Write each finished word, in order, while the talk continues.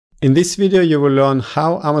In this video, you will learn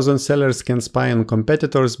how Amazon sellers can spy on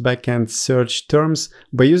competitors' backend search terms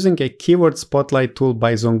by using a keyword spotlight tool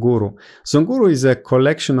by ZonGuru. ZonGuru is a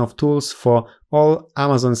collection of tools for all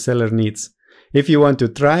Amazon seller needs. If you want to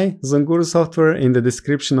try ZonGuru software, in the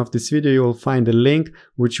description of this video, you will find a link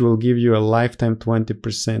which will give you a lifetime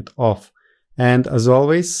 20% off. And as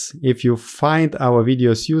always, if you find our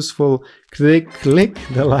videos useful, click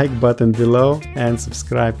the like button below and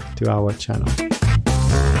subscribe to our channel.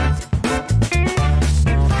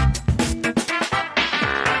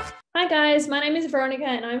 Hi guys, my name is Veronica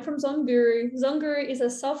and I'm from ZonGuru. ZonGuru is a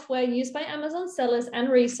software used by Amazon sellers and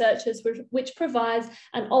researchers which provides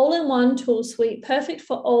an all-in-one tool suite perfect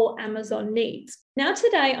for all Amazon needs. Now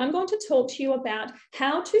today I'm going to talk to you about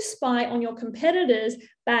how to spy on your competitors'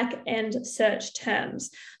 back-end search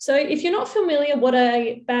terms. So if you're not familiar what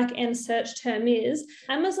a back-end search term is,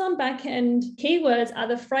 Amazon back-end keywords are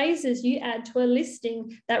the phrases you add to a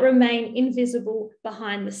listing that remain invisible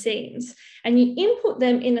behind the scenes. And you input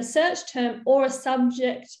them in a search term or a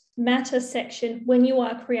subject matter section when you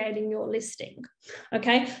are creating your listing.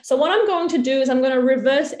 Okay, so what I'm going to do is I'm going to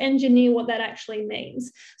reverse engineer what that actually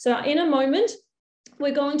means. So in a moment,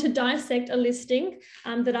 we're going to dissect a listing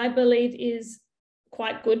that I believe is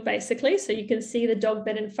quite good, basically. So you can see the dog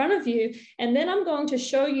bed in front of you. And then I'm going to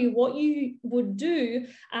show you what you would do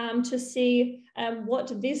to see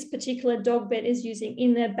what this particular dog bed is using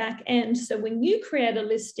in their back end. So when you create a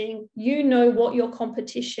listing, you know what your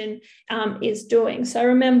competition is doing. So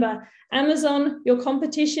remember, Amazon, your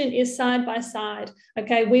competition is side by side.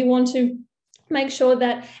 Okay, we want to make sure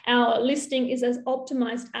that our listing is as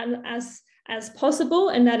optimized as possible,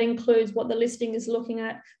 and that includes what the listing is looking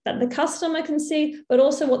at that the customer can see, but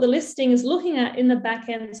also what the listing is looking at in the back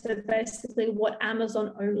end, so basically what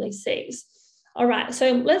Amazon only sees. All right,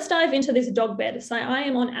 so let's dive into this dog bed. So I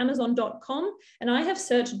am on Amazon.com and I have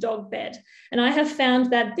searched dog bed, and I have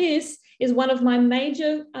found that this is one of my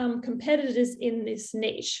major competitors in this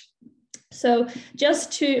niche. So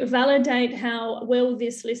just to validate how well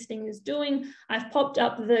this listing is doing, I've popped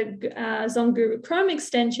up the ZonGuru Chrome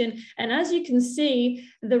extension. And as you can see,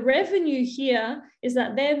 the revenue here is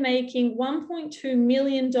that they're making $1.2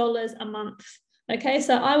 million a month. Okay,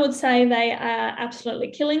 so I would say they are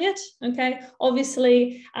absolutely killing it. Okay,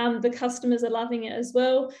 obviously the customers are loving it as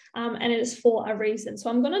well, and it is for a reason. So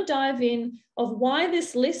I'm going to dive in of why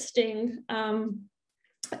this listing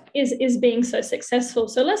is being so successful.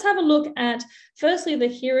 So let's have a look at firstly the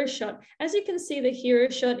hero shot. As you can see, the hero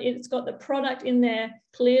shot, it's got the product in there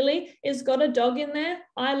clearly. It's got a dog in there.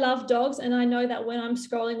 I love dogs, and I know that when I'm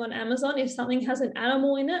scrolling on Amazon, if something has an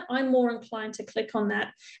animal in it, I'm more inclined to click on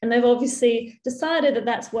that. And they've obviously decided that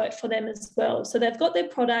that's worked for them as well. So they've got their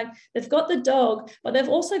product, they've got the dog, but they've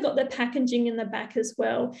also got their packaging in the back as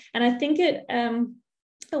well. And I think it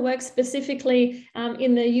works specifically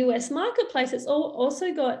in the US marketplace. It's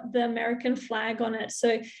also got the American flag on it.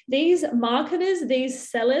 So these marketers, these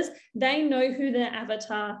sellers, they know who their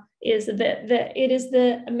avatar is. It is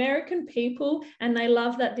the American people, and they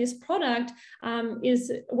love that this product is,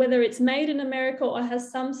 whether it's made in America or has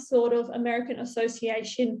some sort of American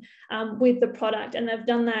association with the product. And they've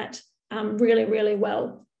done that really, really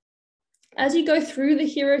well. As you go through the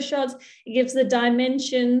hero shots, it gives the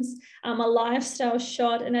dimensions, a lifestyle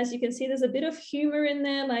shot. And as you can see, there's a bit of humor in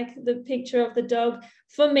there, like the picture of the dog.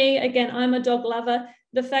 For me, again, I'm a dog lover.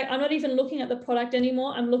 The fact I'm not even looking at the product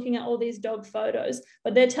anymore, I'm looking at all these dog photos,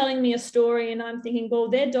 but they're telling me a story and I'm thinking, well,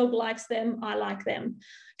 their dog likes them, I like them.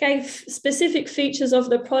 Okay, specific features of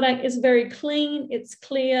the product is very clean, it's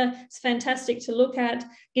clear, it's fantastic to look at,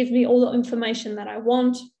 gives me all the information that I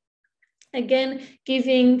want. Again,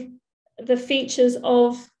 giving the features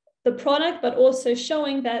of the product, but also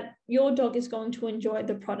showing that your dog is going to enjoy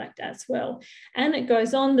the product as well. And it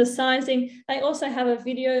goes on, the sizing. They also have a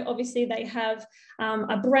video. Obviously, they have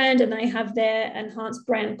a brand and they have their enhanced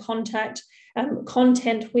brand content,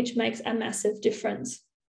 which makes a massive difference.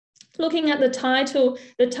 Looking at the title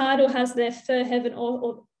has their Fur Heaven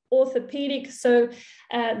or orthopedic. So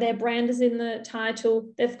their brand is in the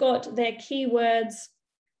title. They've got their keywords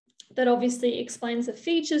that obviously explains the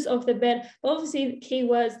features of the bed, but obviously the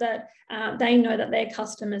keywords that they know that their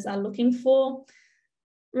customers are looking for.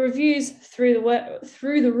 Reviews through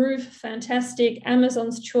the roof, fantastic,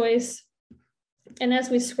 Amazon's choice. And as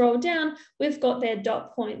we scroll down, we've got their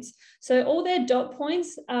dot points. So all their dot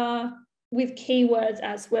points are with keywords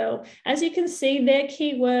as well. As you can see, their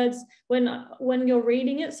keywords when you're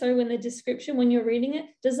reading it, so in the description when you're reading it,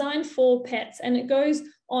 designed for pets, and it goes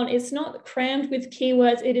on. It's not crammed with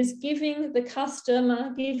keywords. It is giving the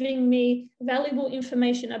customer, giving me valuable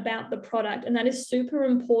information about the product, and that is super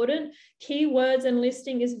important. Keywords and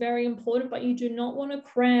listing is very important, but you do not want to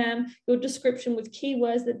cram your description with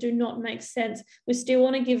keywords that do not make sense. We still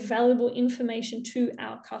want to give valuable information to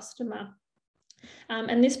our customer.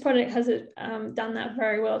 And this product has done that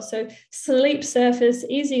very well. So sleep surface,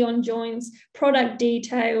 easy on joints, product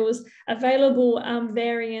details, available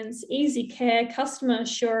variants, easy care, customer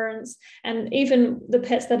assurance, and even the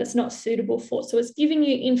pets that it's not suitable for. So it's giving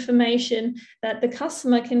you information that the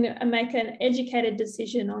customer can make an educated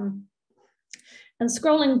decision on. And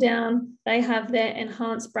scrolling down, they have their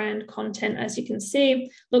enhanced brand content, as you can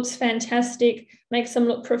see. Looks fantastic, makes them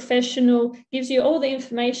look professional, gives you all the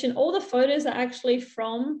information. All the photos are actually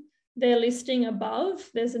from their listing above.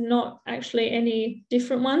 There's not actually any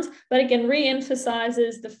different ones, but again,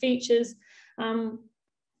 re-emphasizes the features.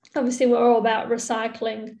 Obviously, we're all about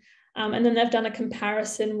recycling. And then they've done a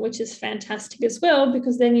comparison, which is fantastic as well,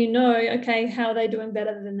 because then you know, okay, how are they doing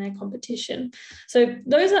better than their competition? So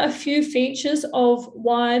those are a few features of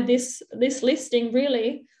why this listing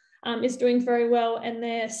really is doing very well, and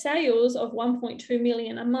their sales of 1.2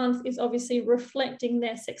 million a month is obviously reflecting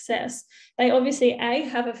their success. They obviously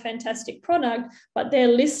have a fantastic product, but their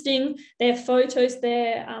listing, their photos,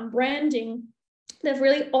 their branding, they've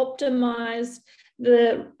really optimized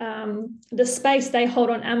the space they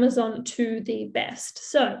hold on Amazon to the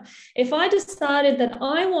best. So if I decided that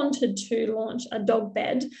I wanted to launch a dog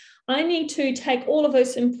bed, I need to take all of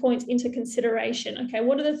those points into consideration. Okay,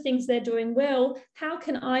 what are the things they're doing well? How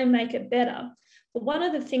can I make it better? But one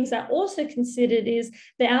of the things I also considered is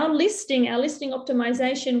that our listing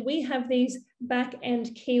optimization, we have these back-end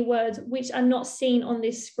keywords which are not seen on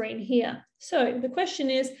this screen here. So the question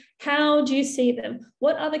is, how do you see them?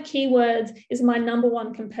 What other keywords is my number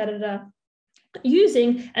one competitor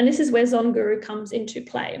using? And this is where ZonGuru comes into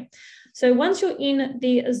play. So once you're in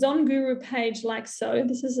the ZonGuru page like so,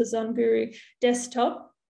 this is a ZonGuru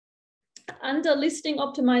desktop, under listing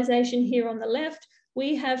optimization here on the left,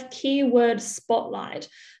 we have keyword spotlight.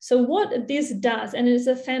 So what this does, and it is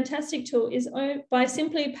a fantastic tool, is by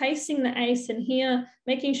simply pasting the ASIN here,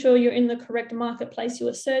 making sure you're in the correct marketplace you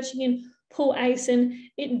are searching in, pull ASIN,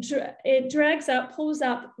 it drags up, pulls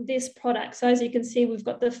up this product. So as you can see, we've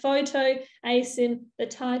got the photo, ASIN, the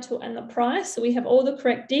title, and the price. So we have all the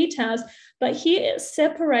correct details, but here it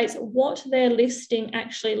separates what their listing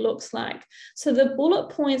actually looks like. So the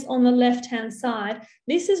bullet points on the left-hand side,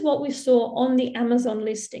 this is what we saw on the Amazon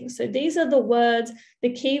listing. So these are the words,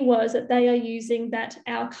 the keywords that they are using that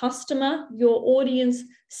our customer, your audience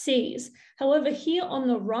sees. However, here on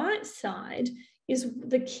the right side is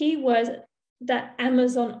the keywords that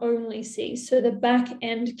Amazon only sees, so the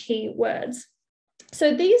back-end keywords.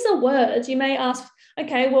 So these are words you may ask,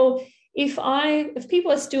 okay, well, if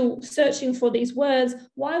people are still searching for these words,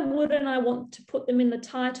 why wouldn't I want to put them in the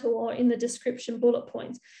title or in the description bullet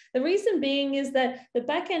points? The reason being is that the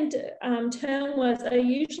back-end term words are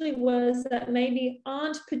usually words that maybe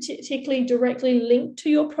aren't particularly directly linked to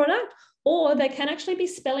your product, or they can actually be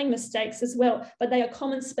spelling mistakes as well, but they are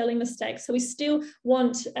common spelling mistakes. So we still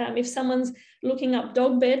want, if someone's looking up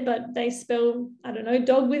dog bed, but they spell, I don't know,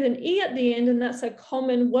 dog with an E at the end, and that's a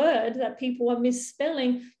common word that people are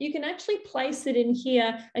misspelling, you can actually place it in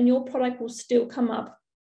here and your product will still come up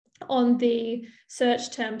on the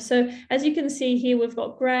search term. So as you can see here, we've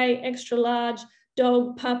got grey, extra large,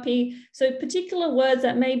 dog, puppy. So particular words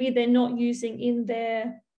that maybe they're not using in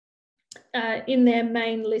their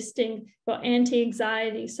main listing for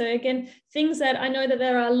anti-anxiety. So again, things that I know that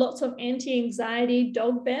there are lots of anti-anxiety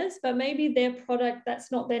dog beds, but maybe their product,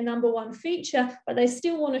 that's not their number one feature, but they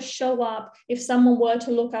still want to show up if someone were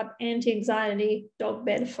to look up anti-anxiety dog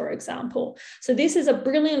bed, for example. So this is a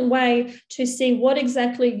brilliant way to see what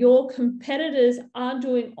exactly your competitors are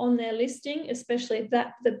doing on their listing, especially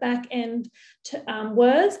the back end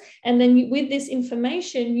words. And then with this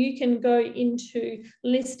information, you can go into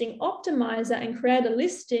Listing Optimizer and create a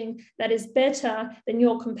listing that is better than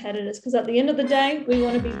your competitors. Because at the end of the day, we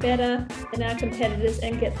want to be better than our competitors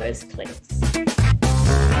and get those clicks.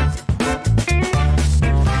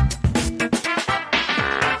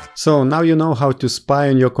 So now you know how to spy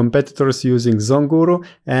on your competitors using ZonGuru,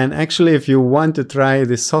 and actually if you want to try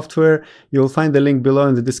this software, you'll find the link below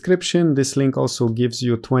in the description. This link also gives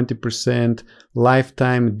you 20%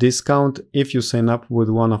 lifetime discount if you sign up with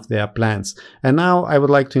one of their plans. And now I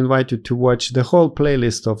would like to invite you to watch the whole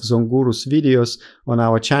playlist of ZonGuru's videos on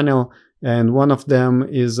our channel. And one of them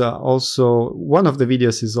is one of the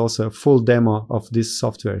videos is also a full demo of this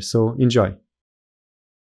software. So enjoy.